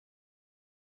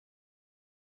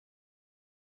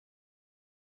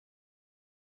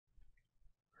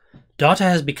Data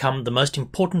has become the most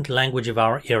important language of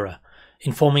our era,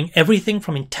 informing everything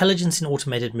from intelligence in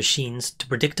automated machines to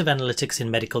predictive analytics in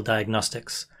medical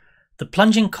diagnostics. The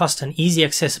plunging cost and easy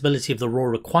accessibility of the raw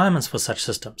requirements for such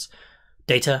systems,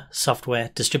 data,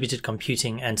 software, distributed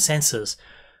computing, and sensors,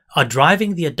 are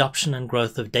driving the adoption and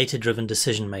growth of data-driven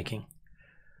decision-making.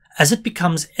 As it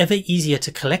becomes ever easier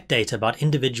to collect data about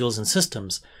individuals and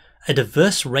systems, a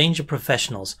diverse range of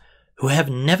professionals who have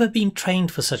never been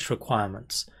trained for such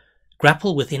requirements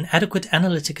grapple with inadequate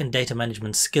analytic and data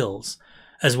management skills,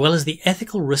 as well as the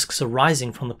ethical risks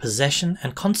arising from the possession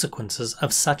and consequences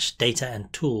of such data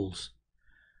and tools.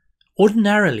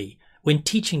 Ordinarily, when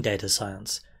teaching data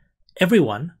science,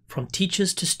 everyone, from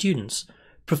teachers to students,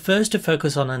 prefers to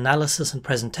focus on analysis and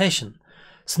presentation,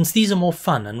 since these are more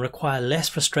fun and require less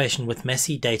frustration with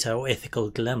messy data or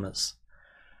ethical dilemmas.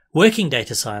 Working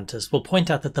data scientists will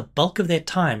point out that the bulk of their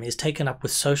time is taken up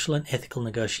with social and ethical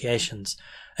negotiations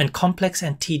and complex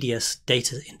and tedious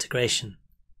data integration.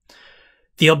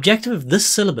 The objective of this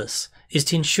syllabus is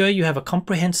to ensure you have a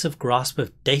comprehensive grasp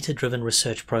of data-driven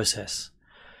research process.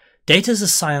 Data as a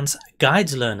science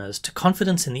guides learners to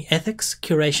confidence in the ethics,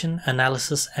 curation,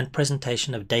 analysis, and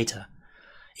presentation of data,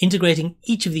 integrating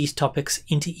each of these topics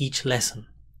into each lesson.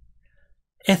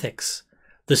 Ethics,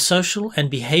 the social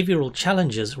and behavioral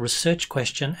challenges research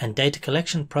question and data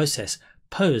collection process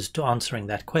pose to answering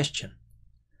that question.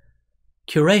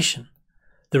 Curation,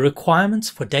 the requirements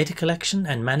for data collection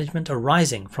and management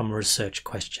arising from a research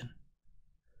question.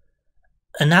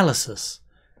 Analysis,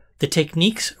 the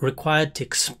techniques required to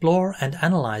explore and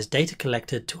analyze data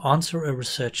collected to answer a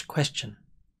research question.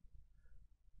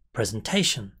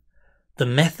 Presentation, the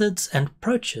methods and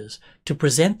approaches to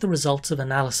present the results of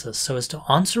analysis so as to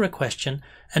answer a question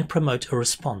and promote a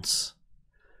response.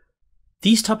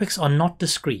 These topics are not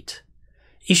discrete.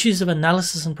 Issues of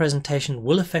analysis and presentation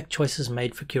will affect choices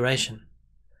made for curation.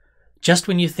 Just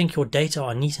when you think your data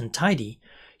are neat and tidy,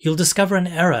 you'll discover an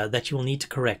error that you will need to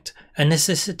correct and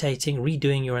necessitating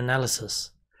redoing your analysis.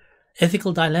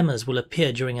 Ethical dilemmas will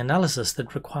appear during analysis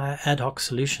that require ad hoc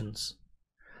solutions.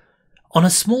 On a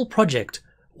small project,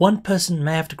 one person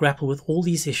may have to grapple with all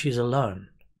these issues alone.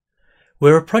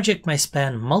 Where a project may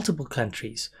span multiple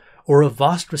countries or a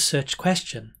vast research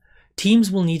question,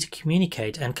 teams will need to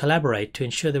communicate and collaborate to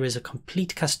ensure there is a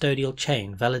complete custodial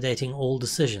chain validating all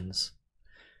decisions.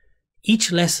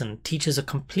 Each lesson teaches a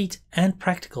complete and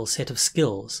practical set of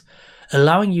skills,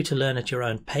 allowing you to learn at your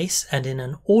own pace and in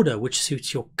an order which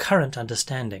suits your current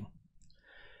understanding.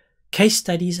 Case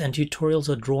studies and tutorials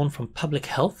are drawn from public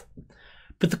health,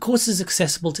 but the course is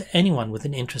accessible to anyone with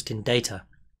an interest in data.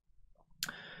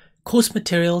 Course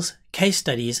materials, case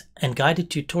studies, and guided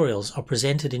tutorials are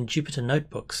presented in Jupyter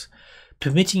notebooks,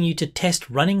 permitting you to test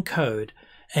running code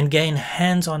and gain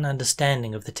hands-on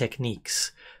understanding of the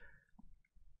techniques.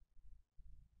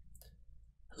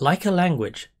 Like a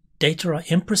language, data are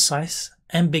imprecise,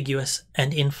 ambiguous,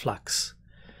 and in flux.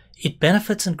 It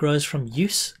benefits and grows from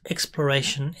use,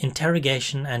 exploration,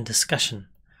 interrogation, and discussion.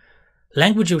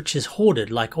 Language which is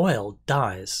hoarded like oil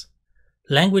dies.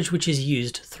 Language which is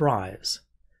used thrives.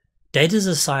 Data as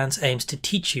a science aims to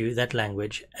teach you that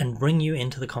language and bring you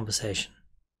into the conversation.